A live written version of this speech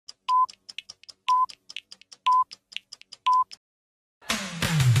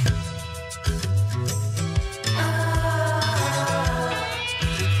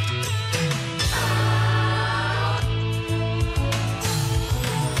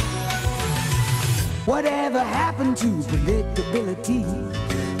Whatever happened to predictability?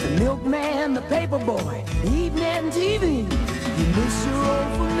 The milkman, the paperboy, evening TV. You miss your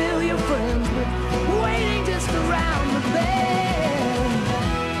old familiar friends, but waiting just around the bend.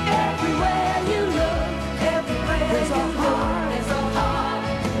 Everywhere you look, everywhere there's a heart,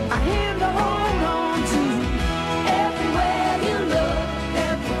 a hand to hold on to. Everywhere you look,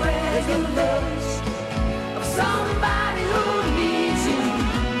 there's a love of somebody who needs you.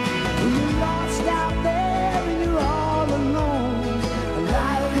 When you're lost out there and you're all alone,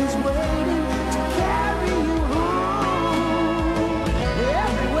 life is waiting to carry you home.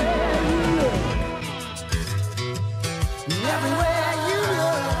 Everywhere you look, everywhere you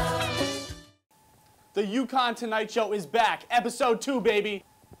look. The UConn Tonight Show is back. Episode 2, baby.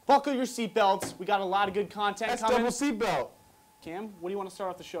 Buckle your seatbelts. We got a lot of good content coming. That's double seatbelt. Cam, what do you want to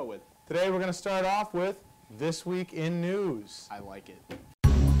start off the show with? Today we're going to start off with This Week in News. I like it.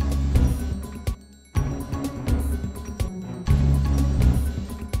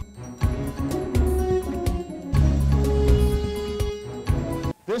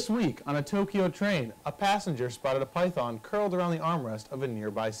 This week, on a Tokyo train, a passenger spotted a python curled around the armrest of a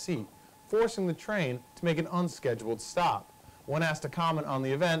nearby seat, forcing the train to make an unscheduled stop. When asked to comment on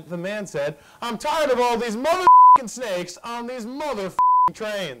the event, the man said, "I'm tired of all these mother***ing snakes on these mother***ing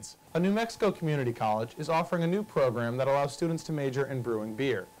trains." A New Mexico community college is offering a new program that allows students to major in brewing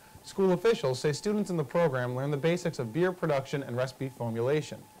beer. School officials say students in the program learn the basics of beer production and recipe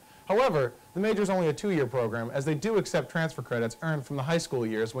formulation. However, the major is only a 2-year program, as they do accept transfer credits earned from the high school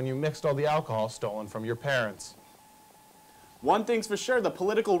years when you mixed all the alcohol stolen from your parents. One thing's for sure, the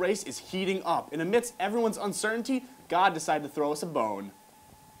political race is heating up. And amidst everyone's uncertainty, God decided to throw us a bone.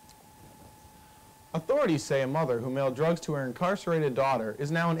 Authorities say a mother who mailed drugs to her incarcerated daughter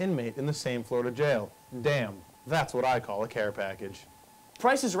is now an inmate in the same Florida jail. Damn, that's what I call a care package.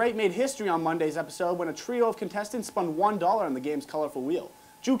 Price is Right made history on Monday's episode when a trio of contestants spun $1 on the game's colorful wheel.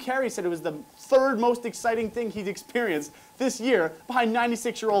 Drew Carey said it was the third most exciting thing he'd experienced this year, behind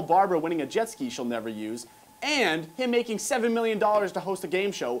 96-year-old Barbara winning a jet ski she'll never use, and him making $7 million to host a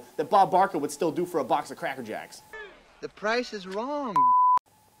game show that Bob Barker would still do for a box of Cracker Jacks. The price is wrong.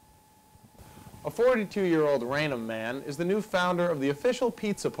 A 42-year-old Rainham man is the new founder of the Official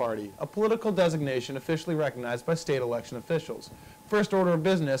Pizza Party, a political designation officially recognized by state election officials. First order of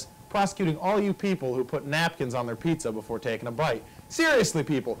business, prosecuting all you people who put napkins on their pizza before taking a bite. Seriously,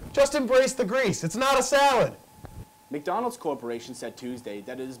 people, just embrace the grease. It's not a salad. McDonald's Corporation said Tuesday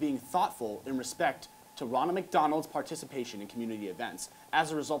that it is being thoughtful in respect to Ronald McDonald's participation in community events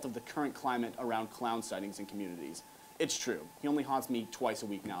as a result of the current climate around clown sightings in communities. It's true. He only haunts me twice a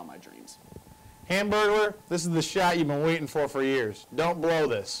week now in my dreams. Hamburglar, this is the shot you've been waiting for years. Don't blow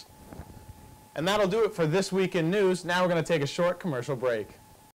this. And that'll do it for This Week in News. Now we're going to take a short commercial break.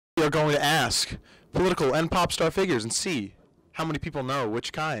 We are going to ask political and pop star figures and see how many people know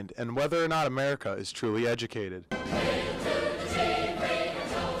which kind and whether or not America is truly educated.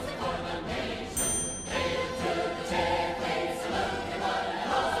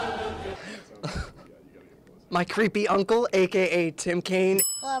 My creepy uncle, a.k.a. Tim Kaine.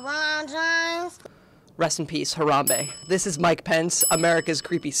 LeBron James. Rest in peace, Harambe. This is Mike Pence, America's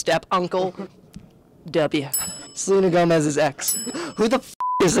creepy step-uncle. W. Selena Gomez's ex. Who the f***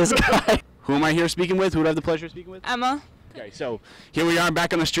 is this guy? Who am I here speaking with? Who do I have the pleasure of speaking with? Emma. Okay, so here we are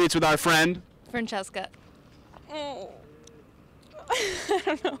back on the streets with our friend. Francesca. Oh.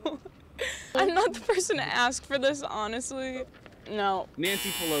 I don't know. I'm not the person to ask for this, honestly. No. Nancy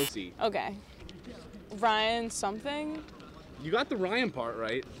Pelosi. Okay. Ryan something? You got the Ryan part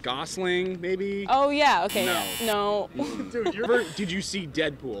right. Gosling, maybe? Oh, yeah, okay. No. No. Dude, did you see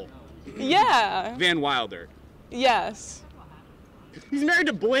Deadpool? Yeah. Van Wilder. Yes. He's married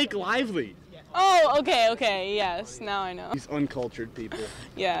to Blake Lively. Oh, okay, yes, now I know. These uncultured people.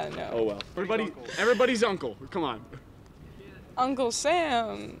 Yeah, no. Oh, well. Everybody's uncle. Come on. Uncle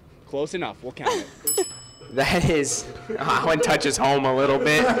Sam. Close enough. We'll count it. That is, one touches home a little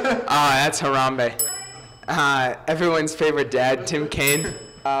bit. That's Harambe. Everyone's favorite dad, Tim Kaine.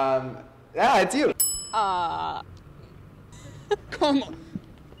 Yeah, it's you. Come on.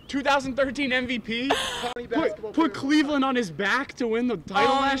 2013 MVP? Put Cleveland on his back to win the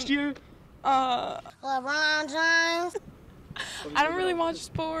title last year? LeBron James. I don't really watch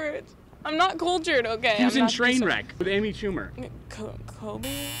sports. I'm not cultured, okay? He was in Trainwreck with Amy Schumer. Kobe?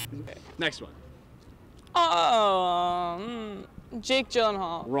 Next one. Jake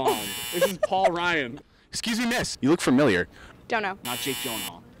Gyllenhaal. Wrong. This is Paul Ryan. Excuse me, miss. You look familiar. Don't know. Not Jake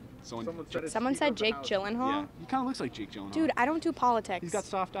Gyllenhaal. Someone said Jake Gyllenhaal? Yeah, he kind of looks like Jake Gyllenhaal. Dude, I don't do politics. He's got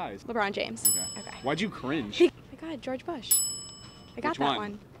soft eyes. LeBron James. Okay. Why'd you cringe? Oh my God, George Bush. I got Which that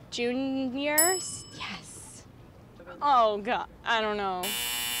one? Juniors? Yes. Oh, God. I don't know.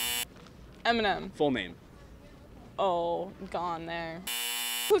 Eminem. Full name. Oh, gone there.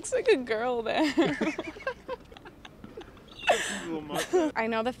 Looks like a girl there. I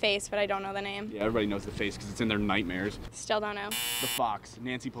know the face, but I don't know the name. Yeah, everybody knows the face because it's in their nightmares. Still don't know. The Fox,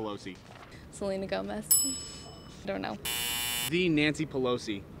 Nancy Pelosi. Selena Gomez. Don't know. The Nancy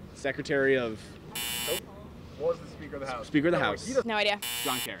Pelosi, Secretary of... What was the Speaker of the House? Speaker of the House. No idea.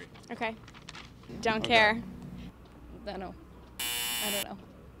 John Kerry. Okay. Don't care. I don't know. I don't know.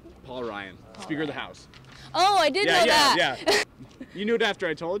 Paul Ryan, Speaker of the House. Oh, I did know that. Yeah. You knew it after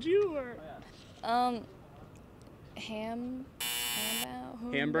I told you, or? Hamburglar?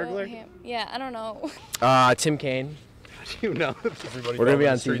 Yeah, I don't know. Tim Kaine. How do you know? We're gonna be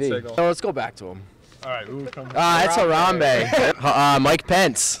on TV. Oh, let's go back to him. All right, who comes? It's Harambe. Mike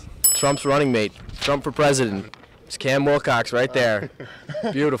Pence, Trump's running mate. Trump for president. It's Cam Wilcox right there.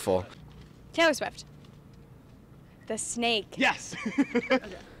 Beautiful. Taylor Swift. The snake. Yes.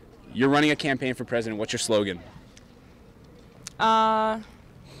 You're running a campaign for president. What's your slogan?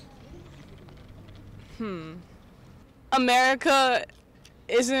 America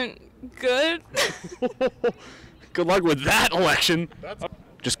isn't good. Good luck with that election.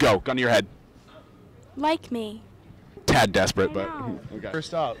 Just go. Gun to your head. Like me. Tad desperate, but okay.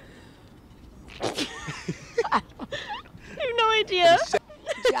 First up. I have no idea.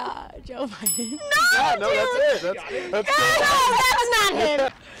 Joe Biden. No, that's it. That's That's not him.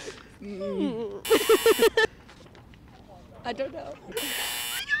 I don't know.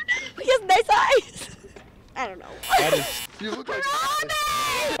 He has nice eyes. I don't know. You look like.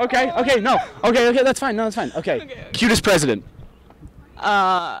 Okay, no. Okay, that's fine. No, that's fine. Okay. Cutest president.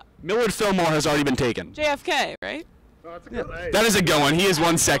 Millard Fillmore has already been taken. JFK, right? Oh, that's a good name. That is a good one. He is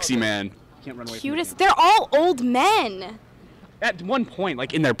one sexy man. Can't run away Cutest. They're all old men. At one point,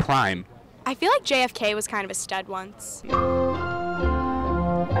 like in their prime. I feel like JFK was kind of a stud once.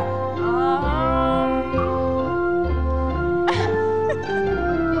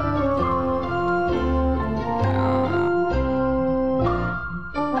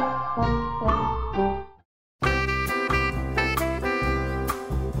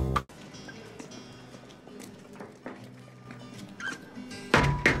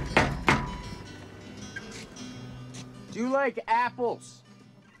 Do you like apples?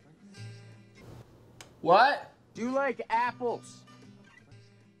 What? Do you like apples?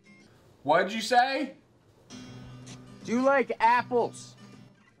 What'd you say? Do you like apples?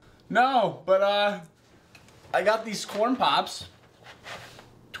 No, but I got these corn pops.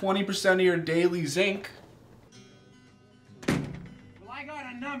 20% of your daily zinc. Well, I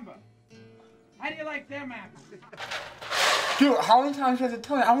got a number. How do you like them apples? Dude, how many times do I have to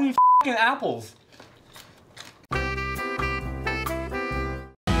tell you? How many f***ing apples?